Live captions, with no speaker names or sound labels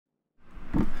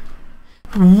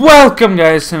Welcome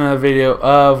guys to another video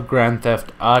of Grand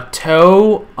Theft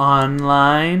Auto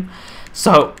Online.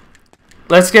 So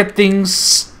let's get things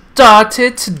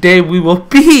started. Today we will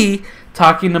be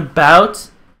talking about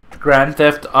Grand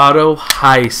Theft Auto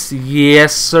Heist.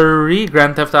 Yes sirree,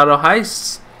 Grand Theft Auto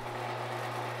Heist.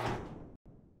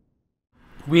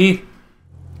 We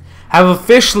have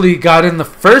officially gotten the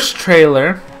first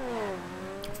trailer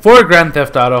for Grand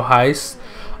Theft Auto Heist,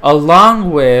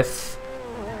 along with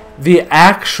the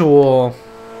actual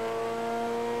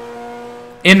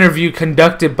interview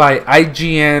conducted by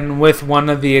IGN with one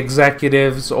of the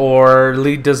executives or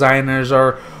lead designers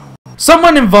or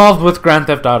someone involved with Grand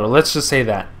Theft Auto. Let's just say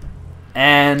that.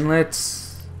 And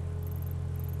let's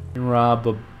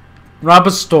rob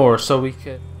a store so we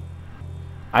could.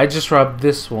 I just robbed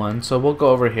this one, so we'll go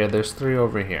over here. There's 3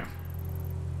 over here.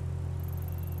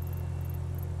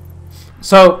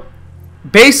 So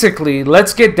basically,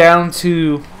 let's get down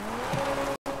to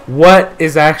what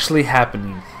is actually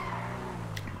happening.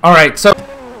 Alright, so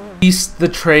released the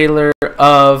trailer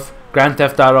of Grand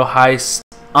Theft Auto Heist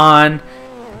on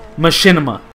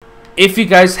Machinima. If you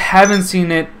guys haven't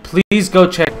seen it, please go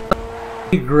check it.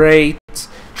 It's a great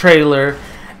trailer,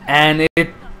 and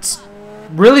it's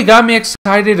really got me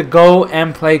excited to go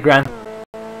and play Grand Theft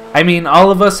Auto. I mean,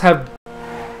 all of us have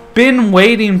been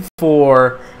waiting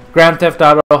for Grand Theft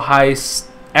Auto Heist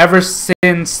ever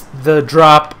since the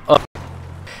drop of,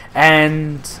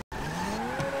 and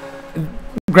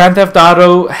Grand Theft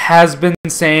Auto has been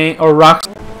saying, or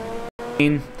Rockstar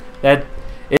saying, that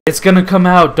it's gonna come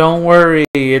out. Don't worry,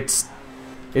 it's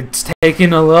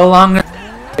taking a little longer.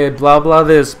 Blah blah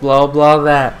this, blah blah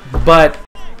that. But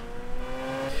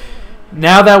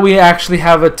now that we actually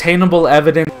have attainable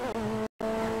evidence,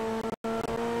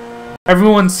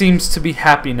 everyone seems to be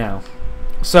happy now.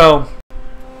 So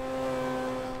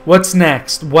what's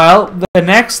next? Well, the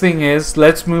next thing is,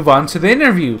 let's move on to the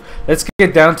interview. Let's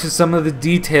get down to some of the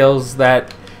details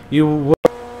that you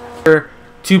were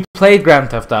to play Grand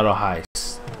Theft Auto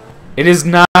Heist. It is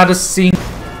not a single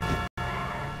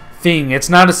thing. It's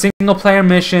not a single player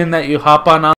mission that you hop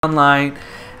on online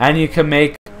and you can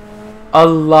make a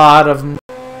lot of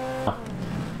money.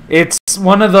 It's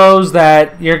one of those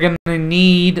that you're going to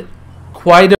need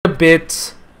quite a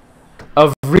bit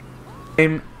of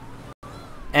time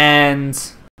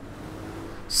and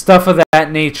stuff of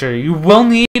that nature. You will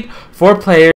need 4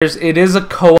 players. It is a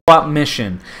co-op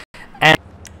mission, and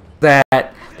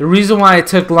that the reason why it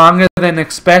took longer than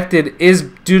expected is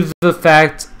due to the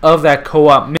fact of that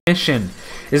co-op mission,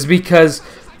 is because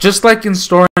just like in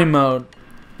story mode,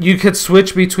 you could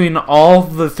switch between all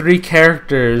the 3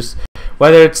 characters,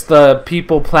 whether it's the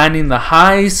people planning the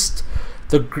heist,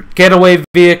 the getaway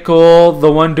vehicle,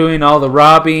 the one doing all the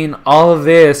robbing, all of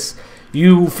this.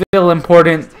 You feel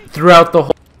important throughout the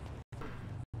whole.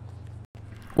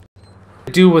 What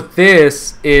to do with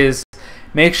this is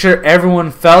make sure everyone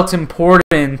felt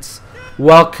important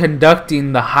while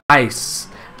conducting the heist,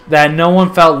 that no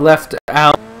one felt left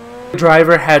out. The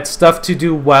driver had stuff to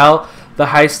do while the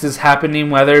heist is happening,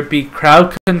 whether it be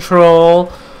crowd control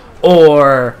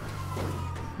or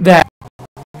that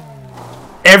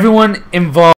everyone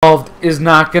involved is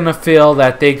not going to feel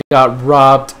that they got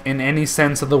robbed in any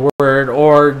sense of the word,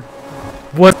 or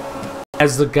what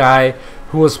as the guy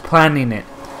who was planning it.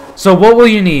 So what will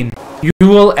you need? You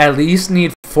will at least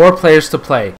need 4 players to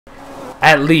play.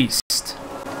 At least.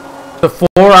 The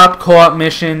 4-op co-op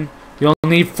mission, you'll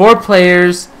need 4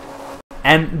 players,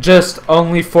 and just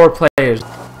only 4 players.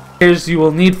 You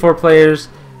will need 4 players.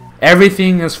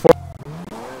 Everything is 4.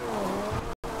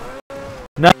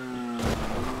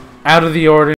 Out of the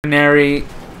ordinary.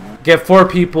 Get 4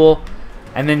 people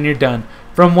and then you're done.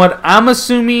 From what I'm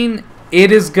assuming,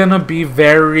 it is gonna be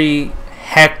very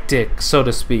hectic, so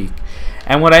to speak.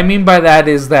 And what I mean by that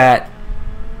is that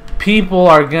people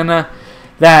are gonna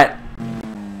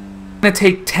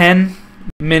take 10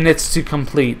 minutes to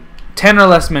complete, 10 or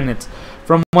less minutes.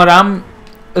 From what I'm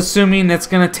assuming, it's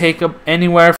gonna take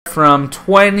anywhere from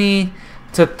 20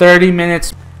 to 30 minutes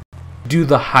to do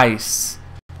the heist.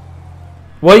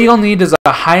 What you'll need is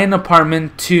a high-end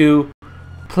apartment to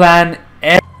plan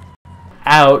everything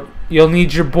out. You'll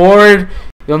need your board.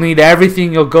 You'll need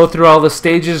everything. You'll go through all the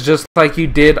stages just like you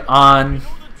did on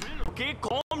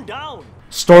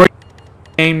story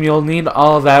game. You'll need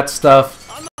all of that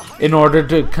stuff in order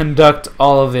to conduct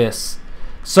all of this.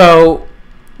 So,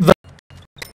 the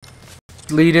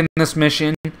lead in this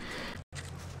mission,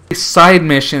 side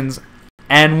missions,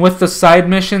 and with the side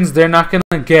missions, they're not going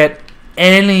to get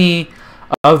any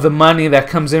of the money that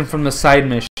comes in from the side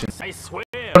missions. I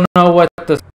don't know what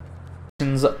the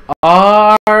missions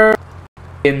are.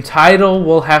 in title,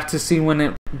 we'll have to see when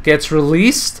it gets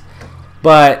released,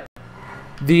 but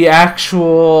the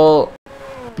actual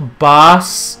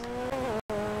boss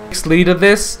lead of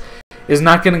this is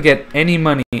not going to get any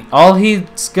money. All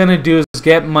he's going to do is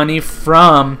get money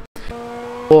from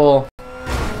the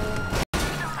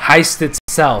heist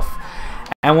itself.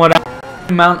 And what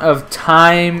amount of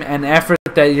time and effort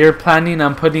that you're planning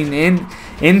on putting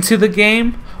into the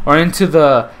game or into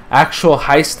the actual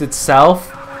heist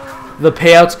itself, the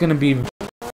payout's going to be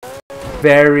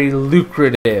very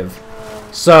lucrative.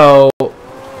 So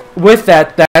with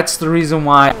that, that's the reason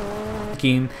why I'm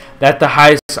thinking that the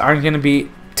heists aren't going to be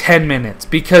 10 minutes,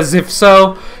 because if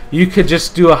so, you could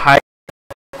just do a heist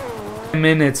in 10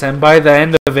 minutes, and by the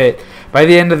end of it, by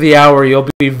the end of the hour, you'll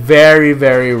be very,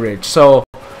 very rich. So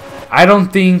I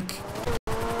don't think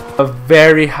a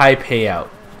very high payout,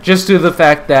 just due to the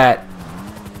fact that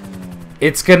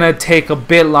it's gonna take a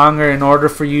bit longer in order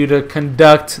for you to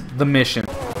conduct the mission.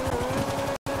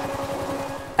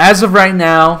 As of right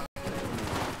now,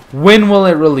 when will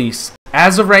it release?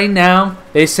 As of right now,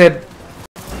 they said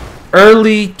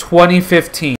early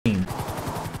 2015.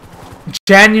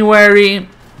 January,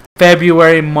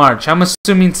 February, March. I'm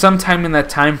assuming sometime in that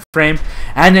time frame,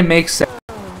 and it makes sense.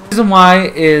 The reason why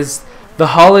is the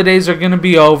holidays are going to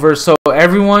be over, so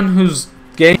everyone who's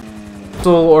getting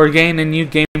or getting a new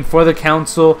game for the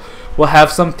council will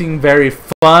have something very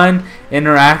fun,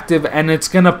 interactive, and it's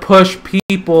going to push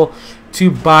people to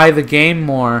buy the game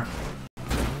more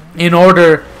in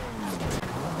order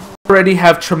already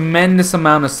have tremendous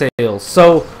amount of sales.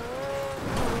 So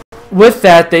with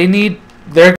that,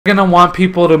 they're gonna want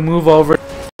people to move over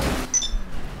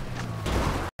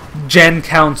gen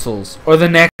consoles or the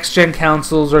next gen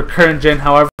consoles or current gen,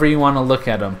 however you want to look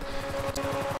at them.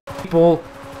 People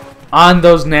on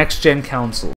those next gen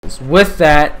consoles. With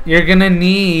that, you're gonna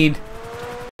need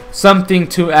something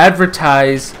to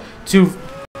advertise to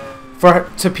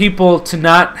people to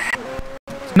not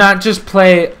just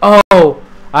play, oh,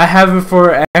 I have it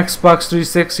for Xbox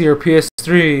 360 or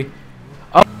PS3,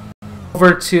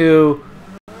 over to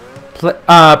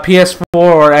PS4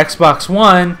 or Xbox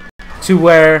One, to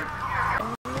where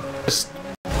just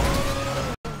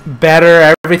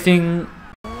better, everything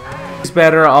is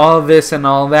better, all of this and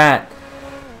all that.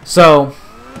 So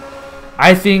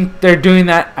I think they're doing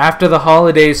that after the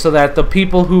holidays so that the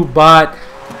people who bought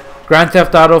Grand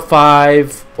Theft Auto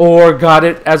 5 or got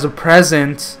it as a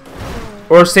present,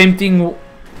 or same thing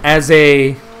as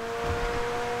they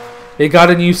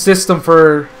got a new system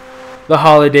for the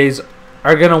holidays,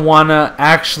 are gonna wanna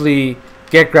actually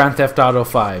get Grand Theft Auto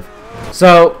 5.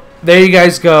 So there you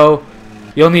guys go.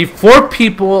 You'll need 4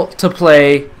 people to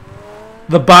play.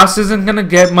 The boss isn't gonna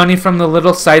get money from the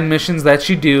little side missions that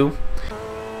you do.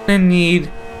 You're gonna need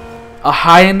a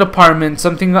high-end apartment,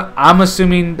 something I'm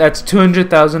assuming that's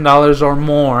 $200,000 or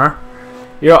more.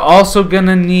 You're also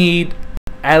gonna need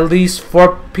at least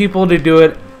 4 people to do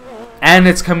it, and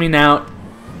it's coming out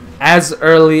as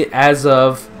early as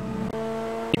of,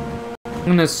 I'm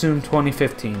gonna assume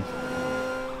 2015.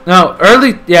 No,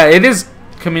 early, yeah, it is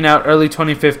coming out early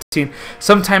 2015,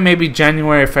 sometime maybe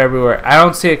January or February. I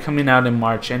don't see it coming out in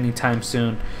March anytime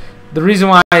soon. The reason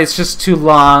why, it's just too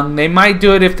long. They might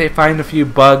do it if they find a few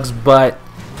bugs, but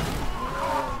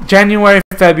January,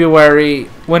 February,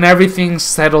 when everything's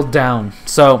settled down.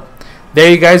 So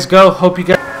there you guys go. Hope you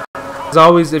guys, as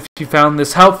always, if you found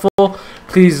this helpful,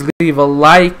 please leave a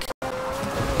like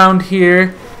around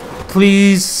here.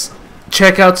 Please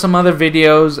check out some other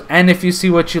videos, and if you see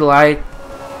what you like,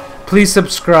 please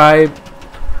subscribe.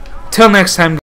 Till next time.